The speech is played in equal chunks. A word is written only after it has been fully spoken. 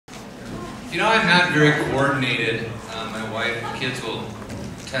You know, I'm not very coordinated. My wife and kids will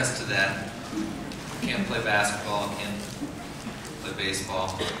attest to that. Can't play basketball, can't play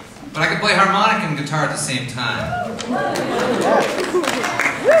baseball. But I can play harmonica and guitar at the same time.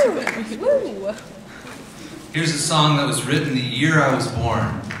 Here's a song that was written the year I was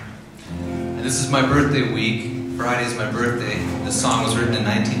born. And this is my birthday week. Friday is my birthday. This song was written in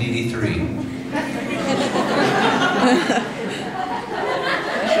 1983.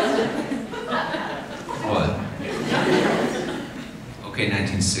 What? Okay,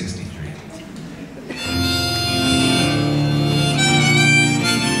 1963.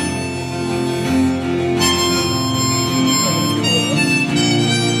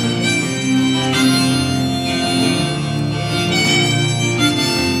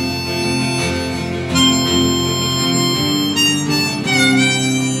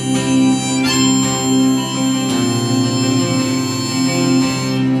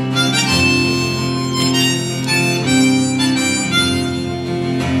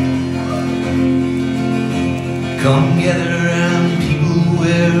 Come gather around people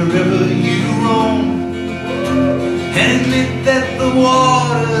wherever you roam, and admit that the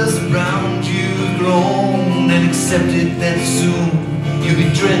waters around you have grown, and accept it that soon you'll be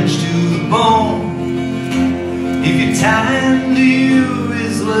drenched to the bone. If your time to you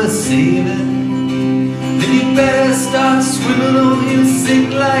is worth saving, then you better start swimming or you'll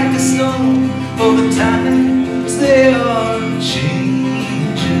sink like a stone, for the times they are changing.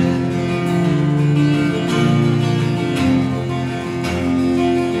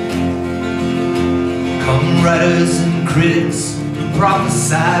 Come writers and critics who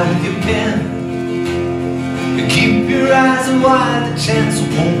prophesy with your pen, and keep your eyes wide, the chance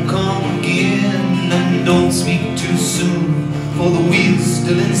won't come again. And don't speak too soon, for the wheel's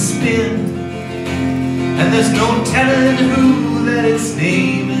still in spin, and there's no telling who that it's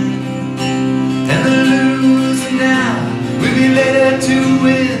naming. And the loser now will be later to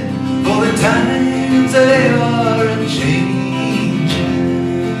win, for the times they are a-changing.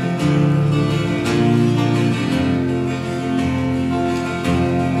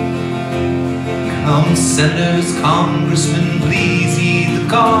 Come senators, congressmen, please heed the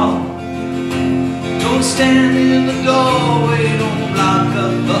call. Don't stand in the doorway, don't block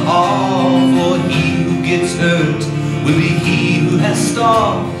up the hall, for he who gets hurt will be he who has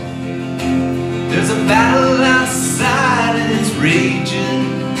stalled. There's a battle outside and it's raging.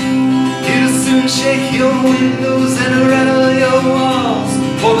 It'll soon shake your windows and rattle your walls,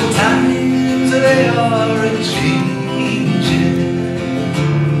 for the times they are a-changing.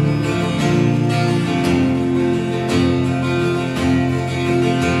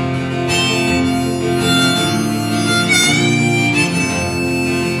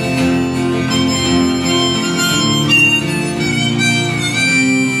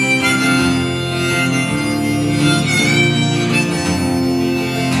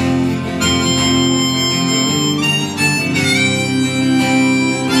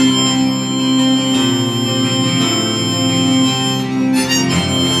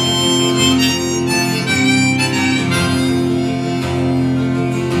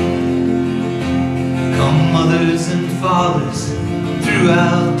 Mothers and fathers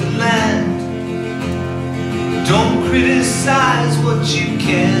throughout the land, don't criticize what you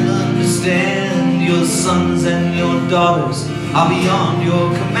can't understand. Your sons and your daughters are beyond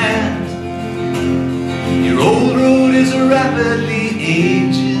your command. Your old road is rapidly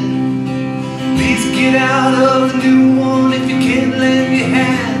aging. Please get out of the new one if you can lend your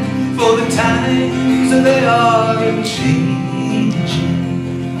hand, for the times they are a-changing.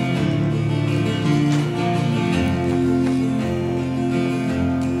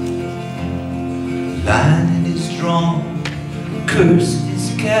 Line is drawn, curse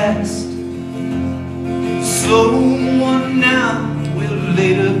is cast. Slow one now will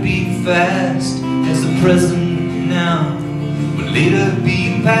later be fast, as the present now will later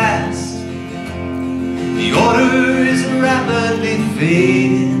be past. The order is rapidly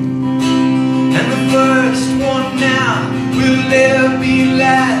fading, and the first one now will later be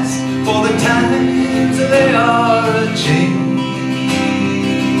last, for the times they are a-changing.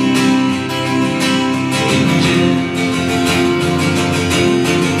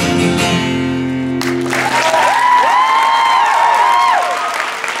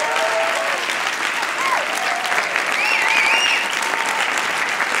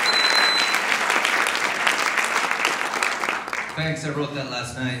 Thanks, I wrote that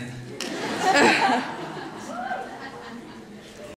last night.